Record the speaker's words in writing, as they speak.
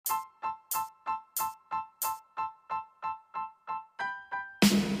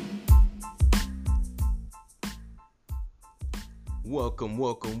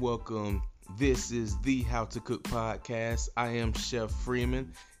Welcome. This is the How to Cook podcast. I am Chef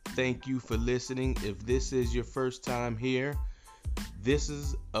Freeman. Thank you for listening. If this is your first time here, this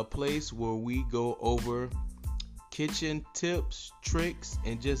is a place where we go over kitchen tips, tricks,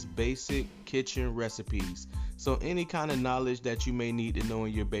 and just basic kitchen recipes. So any kind of knowledge that you may need to know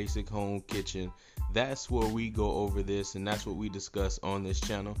in your basic home kitchen, that's where we go over this, and that's what we discuss on this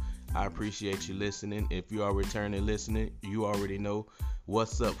channel. I appreciate you listening. If you are returning listening, you already know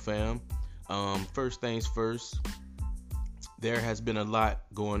what's up, fam. First things first, there has been a lot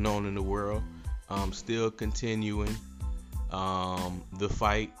going on in the world. Still continuing the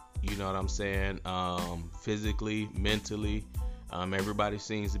fight, you know what I'm saying? Physically, mentally, everybody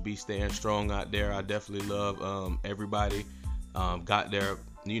seems to be staying strong out there. I definitely love everybody got their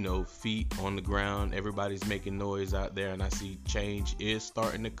feet on the ground. Everybody's making noise out there, and I see change is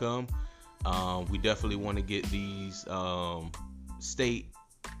starting to come. We definitely want to get these state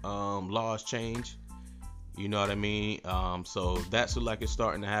laws changed. You know what I mean? So that's like it's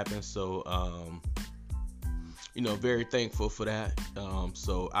starting to happen. So very thankful for that.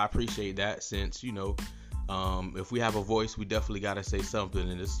 So I appreciate that, since if we have a voice, we definitely got to say something,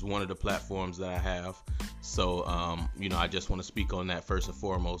 and this is one of the platforms that I have. So, I just want to speak on that first and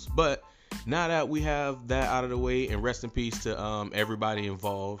foremost. But now that we have that out of the way, and rest in peace to everybody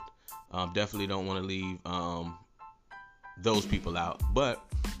involved, definitely don't want to leave those people out. But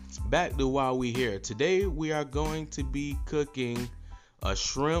back to why we here. Today we are going to be cooking a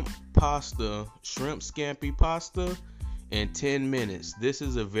shrimp scampi pasta in 10 minutes. This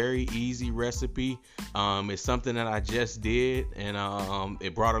is a very easy recipe. It's something that I just did, and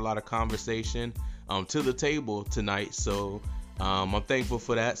it brought a lot of conversation to the table tonight. So I'm thankful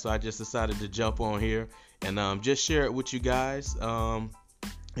for that. So I just decided to jump on here and just share it with you guys.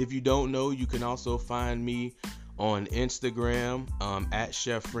 If you don't know, you can also find me on Instagram at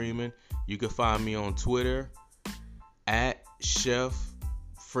Chef Freeman. You can find me on Twitter at Chef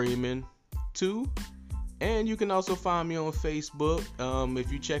Freeman 2. And you can also find me on Facebook.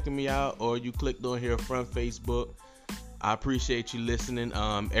 If you're checking me out or you clicked on here from Facebook, I appreciate you listening.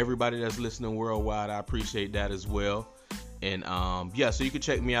 Everybody that's listening worldwide, I appreciate that as well. And so you can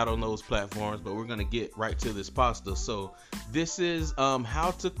check me out on those platforms. But we're going to get right to this pasta. So this is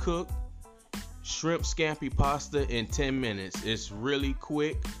how to cook shrimp scampi pasta in 10 minutes. It's really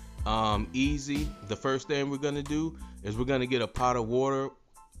quick, easy. The first thing we're going to do is we're going to get a pot of water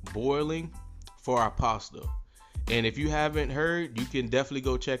boiling for our pasta. And if you haven't heard, you can definitely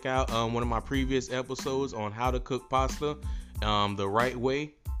go check out one of my previous episodes on how to cook pasta the right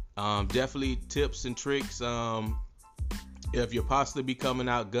way. Definitely tips and tricks. If your pasta be coming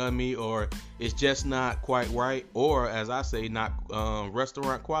out gummy, or it's just not quite right, or as I say, not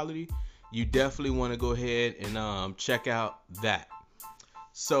restaurant quality, you definitely want to go ahead and check out that.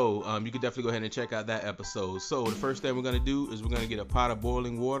 So you can definitely go ahead and check out that episode. So the first thing we're going to do is we're going to get a pot of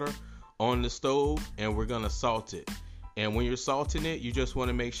boiling water on the stove, and we're going to salt it. And when you're salting it, you just want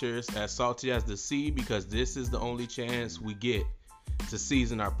to make sure it's as salty as the sea, because this is the only chance we get to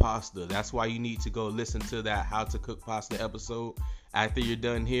season our pasta. That's why you need to go listen to that How to Cook Pasta episode after you're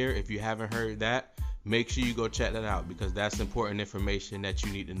done here. If you haven't heard that, make sure you go check that out, because that's important information that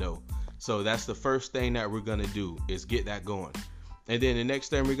you need to know. So that's the first thing that we're going to do, is get that going. And then the next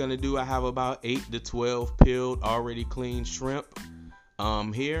thing we're going to do, I have about 8 to 12 peeled, already clean shrimp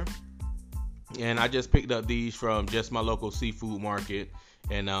here. And I just picked up these from just my local seafood market.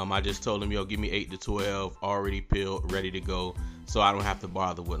 And I just told them, give me 8 to 12 already peeled, ready to go, so I don't have to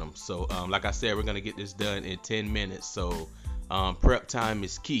bother with them. So like I said, we're going to get this done in 10 minutes. So prep time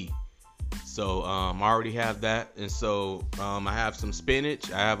is key. So I already have that. And so I have some spinach.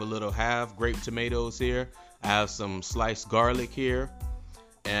 I have a little half grape tomatoes here. I have some sliced garlic here.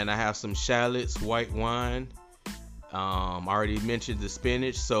 And I have some shallots, white wine. I already mentioned the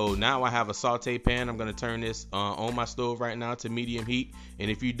spinach. So now I have a saute pan. I'm going to turn this on my stove right now to medium heat.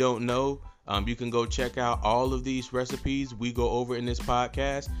 And if you don't know, you can go check out all of these recipes we go over in this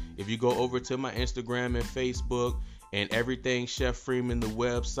podcast. If you go over to my Instagram and Facebook and everything Chef Freeman, the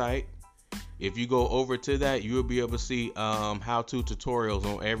website, if you go over to that, you'll be able to see how-to tutorials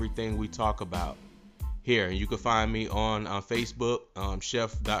on everything we talk about here. And you can find me on Facebook,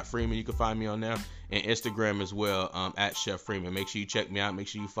 chef.freeman. You can find me on there, and Instagram as well, at Chef Freeman. Make sure you check me out. Make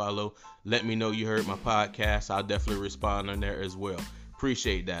sure you follow. Let me know you heard my podcast. I'll definitely respond on there as well.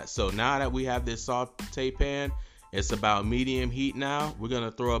 Appreciate that. So now that we have this saute pan, it's about medium heat now. We're going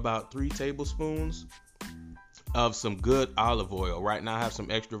to throw about 3 tablespoons of some good olive oil. Right now I have some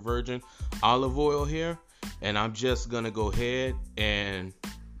extra virgin olive oil here, and I'm just going to go ahead and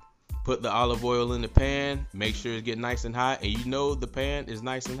Put the olive oil in the pan, make sure it gets nice and hot, and you know the pan is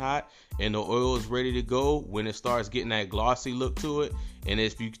nice and hot and the oil is ready to go when it starts getting that glossy look to it. And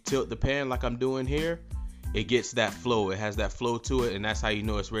if you tilt the pan like I'm doing here, it gets that flow. It has that flow to it, and that's how you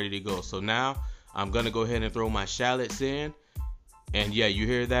know it's ready to go. So now I'm gonna go ahead and throw my shallots in, and yeah, you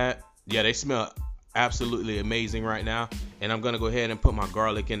hear that? Yeah, they smell absolutely amazing right now. And I'm gonna go ahead and put my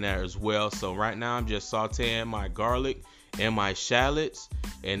garlic in there as well. So right now I'm just sauteing my garlic and my shallots,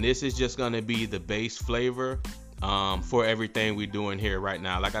 and this is just gonna be the base flavor for everything we're doing here right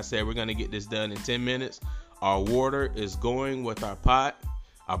now. Like I said, we're gonna get this done in 10 minutes. Our water is going with our pot.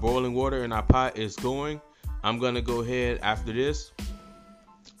 Our boiling water in our pot is going. I'm gonna go ahead after this.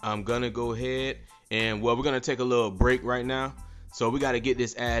 I'm gonna go ahead and we're gonna take a little break right now. So we got to get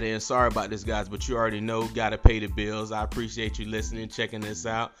this ad in. Sorry about this, guys, but you already know, got to pay the bills. I appreciate you listening, checking this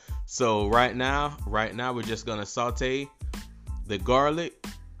out. So right now, we're just going to saute the garlic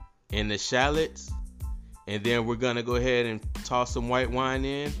and the shallots. And then we're going to go ahead and toss some white wine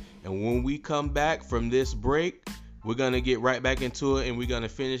in. And when we come back from this break, we're going to get right back into it and we're going to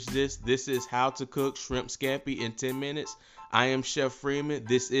finish this. This is how to cook shrimp scampi in 10 minutes. I am Chef Freeman.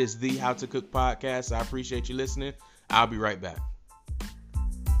 This is the How to Cook podcast. I appreciate you listening. I'll be right back.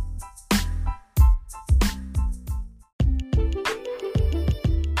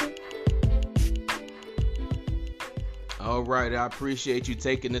 All right, I appreciate you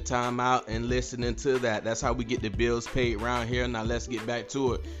taking the time out and listening to that. That's how we get the bills paid around here. Now let's get back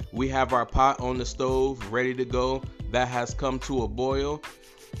to it. We have our pot on the stove ready to go. That has come to a boil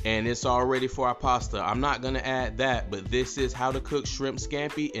and it's all ready for our pasta. I'm not going to add that, but this is how to cook shrimp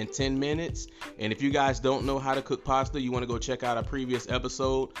scampi in 10 minutes. And if you guys don't know how to cook pasta, you want to go check out our previous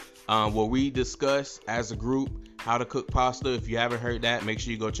episode where we discuss as a group how to cook pasta. If you haven't heard that, make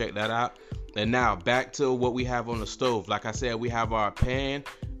sure you go check that out. And now back to what we have on the stove. Like I said, we have our pan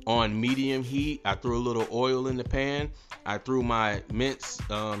on medium heat. I threw a little oil in the pan. I threw my minced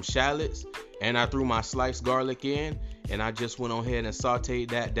shallots and I threw my sliced garlic in. And I just went on ahead and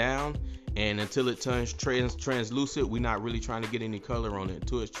sauteed that down. And until it turns translucent, we're not really trying to get any color on it.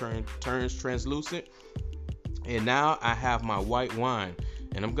 Until it turns translucent. And now I have my white wine.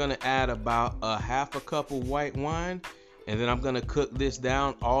 And I'm going to add about a half a cup of white wine. And then I'm going to cook this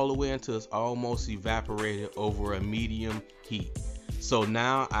down all the way until it's almost evaporated over a medium heat. So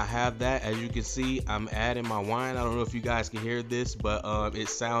now I have that. As you can see, I'm adding my wine. I don't know if you guys can hear this, but it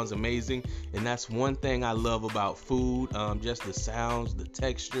sounds amazing. And that's one thing I love about food. Just the sounds, the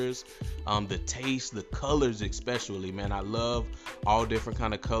textures, the taste, the colors especially, man. I love all different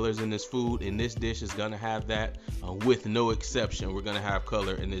kind of colors in this food. And this dish is going to have that with no exception. We're going to have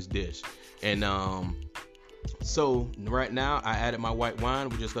color in this dish. And so right now I added my white wine.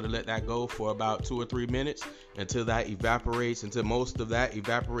 We're just going to let that go for about 2 or 3 minutes until that evaporates, until most of that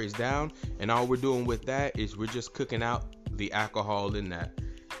evaporates down. And all we're doing with that is we're just cooking out the alcohol in that.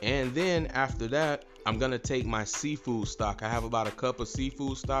 And then after that, I'm going to take my seafood stock. I have about a cup of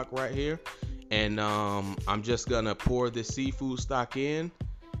seafood stock right here. And I'm just going to pour the seafood stock in.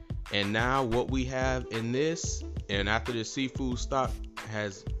 And now what we have in this, and after the seafood stock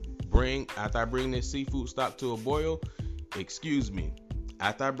after I bring this seafood stock to a boil,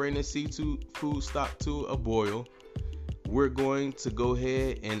 after I bring this seafood stock to a boil, we're going to go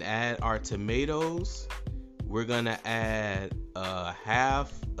ahead and add our tomatoes. We're going to add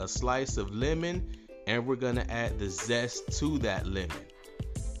half a slice of lemon, and we're going to add the zest to that lemon,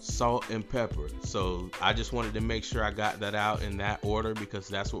 salt and pepper. So I just wanted to make sure I got that out in that order because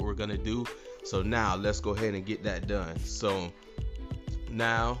that's what we're going to do. So now let's go ahead and get that done. So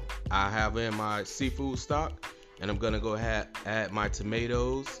now I have in my seafood stock, and I'm going to go ahead add my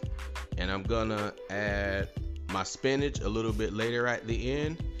tomatoes, and I'm going to add my spinach a little bit later at the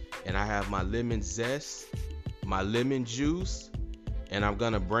end, and I have my lemon zest, my lemon juice, and I'm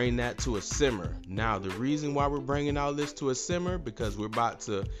going to bring that to a simmer. Now the reason why we're bringing all this to a simmer because we're about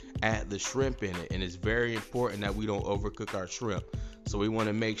to add the shrimp in it, and it's very important that we don't overcook our shrimp. So we want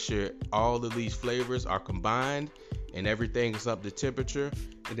to make sure all of these flavors are combined and everything is up to temperature.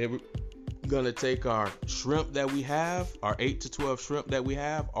 And then we're going to take our shrimp that we have, our 8 to 12 shrimp that we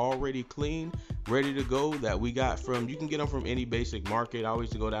have already clean, ready to go, that we got from, you can get them from any basic market. I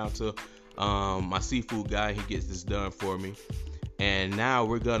always go down to my seafood guy. He gets this done for me. And now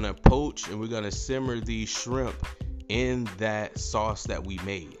we're going to poach and we're going to simmer these shrimp in that sauce that we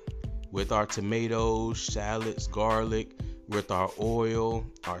made with our tomatoes, shallots, garlic, with our oil,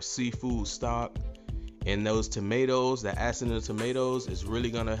 our seafood stock. And those tomatoes, the acid in the tomatoes is really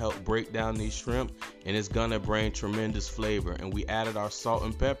going to help break down these shrimp, and it's going to bring tremendous flavor. And we added our salt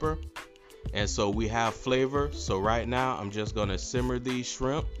and pepper, and so we have flavor. So right now I'm just going to simmer these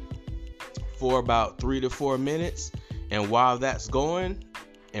shrimp for about 3 to 4 minutes. And while that's going,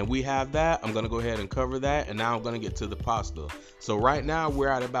 and we have that, I'm going to go ahead and cover that. And now I'm going to get to the pasta. So right now we're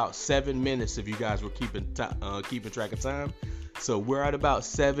at about 7 minutes if you guys were keeping track of time. So we're at about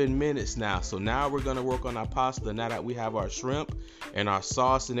 7 minutes now. So now we're going to work on our pasta now that we have our shrimp and our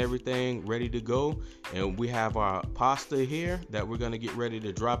sauce and everything ready to go. And we have our pasta here that we're going to get ready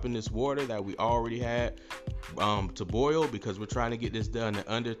to drop in this water that we already had to boil, because we're trying to get this done in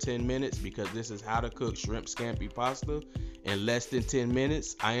under 10 minutes, because this is how to cook shrimp scampi pasta in less than 10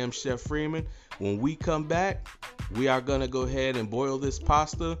 minutes. I am Chef Freeman. When we come back, we are going to go ahead and boil this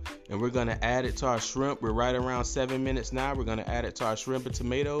pasta, and we're going to add it to our shrimp. We're right around 7 minutes now. We're going to add it to our shrimp and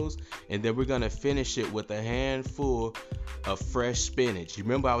tomatoes, and then we're going to finish it with a handful of fresh spinach. You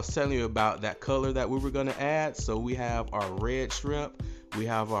remember I was telling you about that color that we were going to add? So we have our red shrimp, we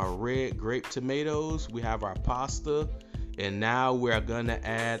have our red grape tomatoes, we have our pasta, and now we're going to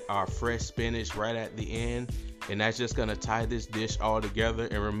add our fresh spinach right at the end, and that's just going to tie this dish all together.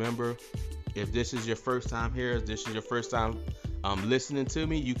 And remember, if this is your first time here, if this is your first time listening to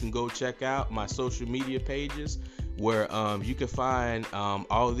me, you can go check out my social media pages where you can find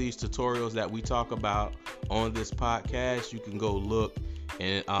all of these tutorials that we talk about on this podcast. You can go look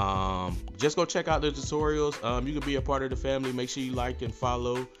and just go check out the tutorials. You can be a part of the family. Make sure you like and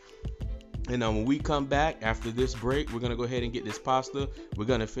follow. And when we come back after this break, we're going to go ahead and get this pasta. We're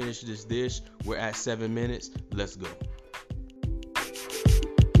going to finish this dish. We're at 7 minutes. Let's go.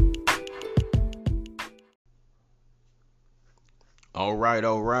 All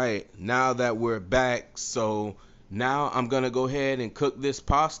right. Now that we're back, so now I'm going to go ahead and cook this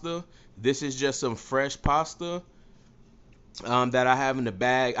pasta. This is just some fresh pasta that I have in the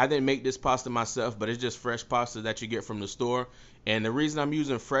bag. I didn't make this pasta myself, but it's just fresh pasta that you get from the store. And the reason I'm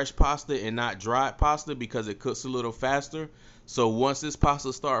using fresh pasta and not dried pasta, because it cooks a little faster. So once this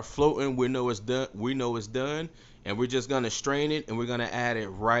pasta starts floating, we know it's done. And we're just going to strain it, and we're going to add it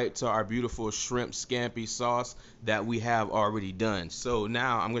right to our beautiful shrimp scampi sauce that we have already done. So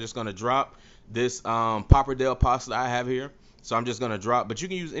now I'm just going to drop this pappardelle pasta I have here. So I'm just going to drop, but you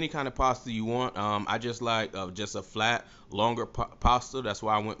can use any kind of pasta you want. I just like just a flat, longer pasta. That's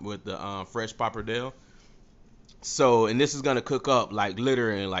why I went with the fresh pappardelle. So, and this is going to cook up like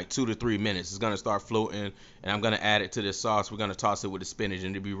literally in like 2 to 3 minutes. It's going to start floating, and I'm going to add it to the sauce. We're going to toss it with the spinach,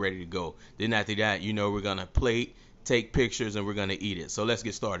 and it'll be ready to go. Then after that, we're going to plate, take pictures, and we're going to eat it. So let's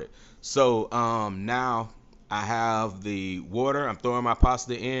get started. So now I have the water. I'm throwing my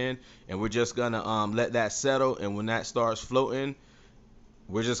pasta in, and we're just going to let that settle. And when that starts floating,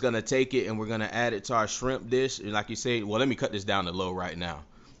 we're just going to take it, and we're going to add it to our shrimp dish. And like you say, well, let me cut this down to low right now.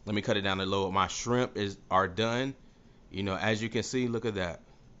 Let me cut it down to low. My shrimp are done. As you can see, look at that.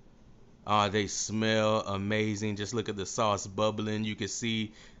 They smell amazing. Just look at the sauce bubbling. You can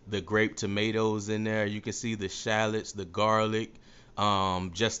see the grape tomatoes in there. You can see the shallots, the garlic.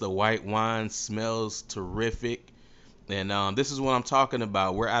 Just the white wine smells terrific. And this is what I'm talking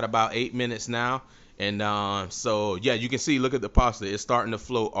about. We're at about 8 minutes now. And so, yeah, you can see, look at the pasta. It's starting to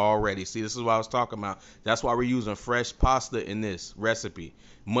float already. See, this is what I was talking about. That's why we're using fresh pasta in this recipe.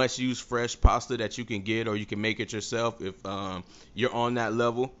 Must use fresh pasta that you can get, or you can make it yourself if you're on that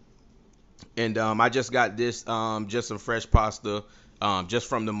level. And I just got this, just some fresh pasta just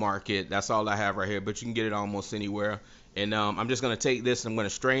from the market. That's all I have right here, but you can get it almost anywhere. And I'm just going to take this, I'm going to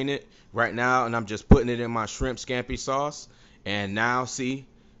strain it right now, and I'm just putting it in my shrimp scampi sauce. And now, see,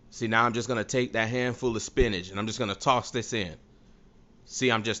 now I'm just going to take that handful of spinach, and I'm just going to toss this in.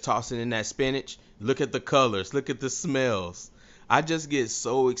 See, I'm just tossing in that spinach. Look at the colors. Look at the smells. I just get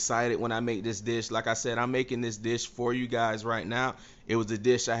so excited when I make this dish. Like I said, I'm making this dish for you guys right now. It was a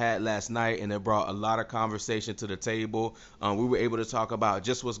dish I had last night, and it brought a lot of conversation to the table. We were able to talk about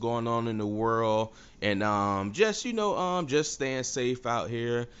just what's going on in the world, and just staying safe out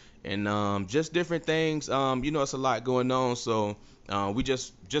here, and just different things. It's a lot going on, so we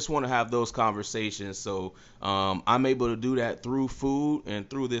just want to have those conversations. So I'm able to do that through food and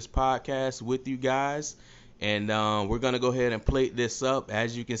through this podcast with you guys. And we're going to go ahead and plate this up.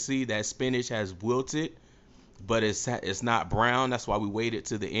 As you can see, that spinach has wilted, but it's not brown. That's why we waited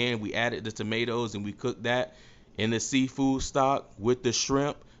to the end. We added the tomatoes, and we cooked that in the seafood stock with the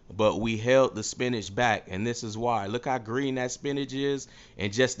shrimp, but we held the spinach back, and this is why. Look how green that spinach is,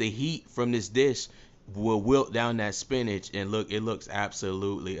 and just the heat from this dish will wilt down that spinach, and look, it looks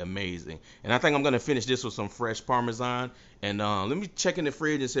absolutely amazing. And I think I'm going to finish this with some fresh Parmesan. And let me check in the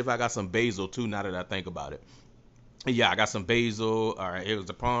fridge and see if I got some basil too, now that I think about it. Yeah, I got some basil. All right, here's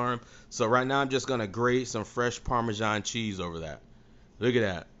the parm. So right now I'm just going to grate some fresh Parmesan cheese over that. Look at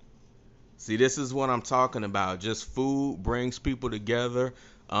that. See, this is what I'm talking about. Just food brings people together.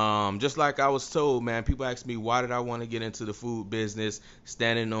 Just like I was told, man, people ask me why did I want to get into the food business,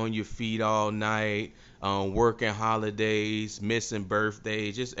 standing on your feet all night, working holidays, missing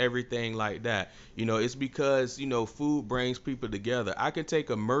birthdays, just everything like that. It's because, food brings people together. I can take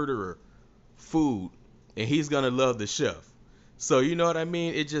a murderer food and he's going to love the chef. So you know what I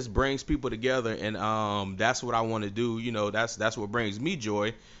mean? It just brings people together, and that's what I want to do. That's what brings me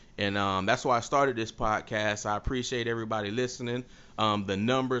joy, and that's why I started this podcast. I appreciate everybody listening. The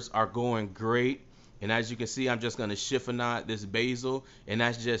numbers are going great, and as you can see, I'm just gonna chiffonade this basil, and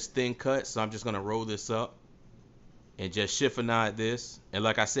that's just thin cut. So I'm just gonna roll this up and just chiffonade this. And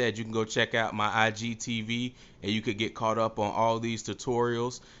like I said, you can go check out my IGTV, and you could get caught up on all these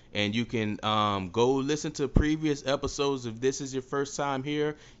tutorials. And you can go listen to previous episodes if this is your first time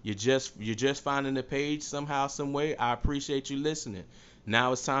here. You're just finding the page somehow, some way. I appreciate you listening.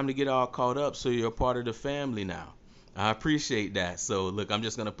 Now it's time to get all caught up so you're a part of the family now. I appreciate that. So look, I'm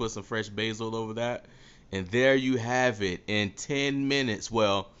just gonna put some fresh basil over that, and there you have it in 10 minutes.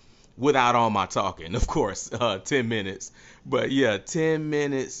 Well, without all my talking, of course, 10 minutes. But yeah, 10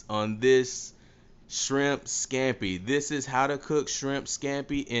 minutes on this shrimp scampi. This is how to cook shrimp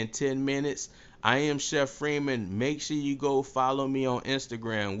scampi in 10 minutes. I am Chef Freeman. Make sure you go follow me on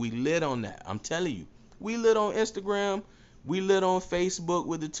Instagram. We lit on that. I'm telling you. We lit on Instagram. We lit on Facebook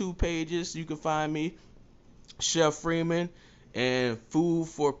with the 2 pages. You can find me, Chef Freeman, and Food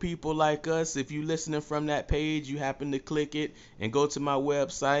for People Like Us. If you listening from that page, you happen to click it and go to my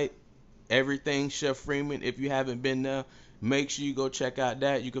website, Everything Chef Freeman. If you haven't been there, make sure you go check out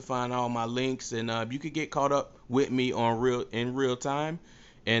that. You can find all my links, and you can get caught up with me in real time.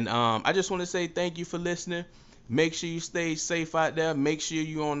 And I just want to say thank you for listening. Make sure you stay safe out there. Make sure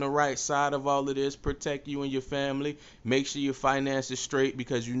you're on the right side of all of this. Protect you and your family. Make sure your finances straight,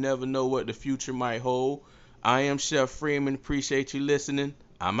 because you never know what the future might hold. I am Chef Freeman. Appreciate you listening.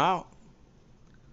 I'm out.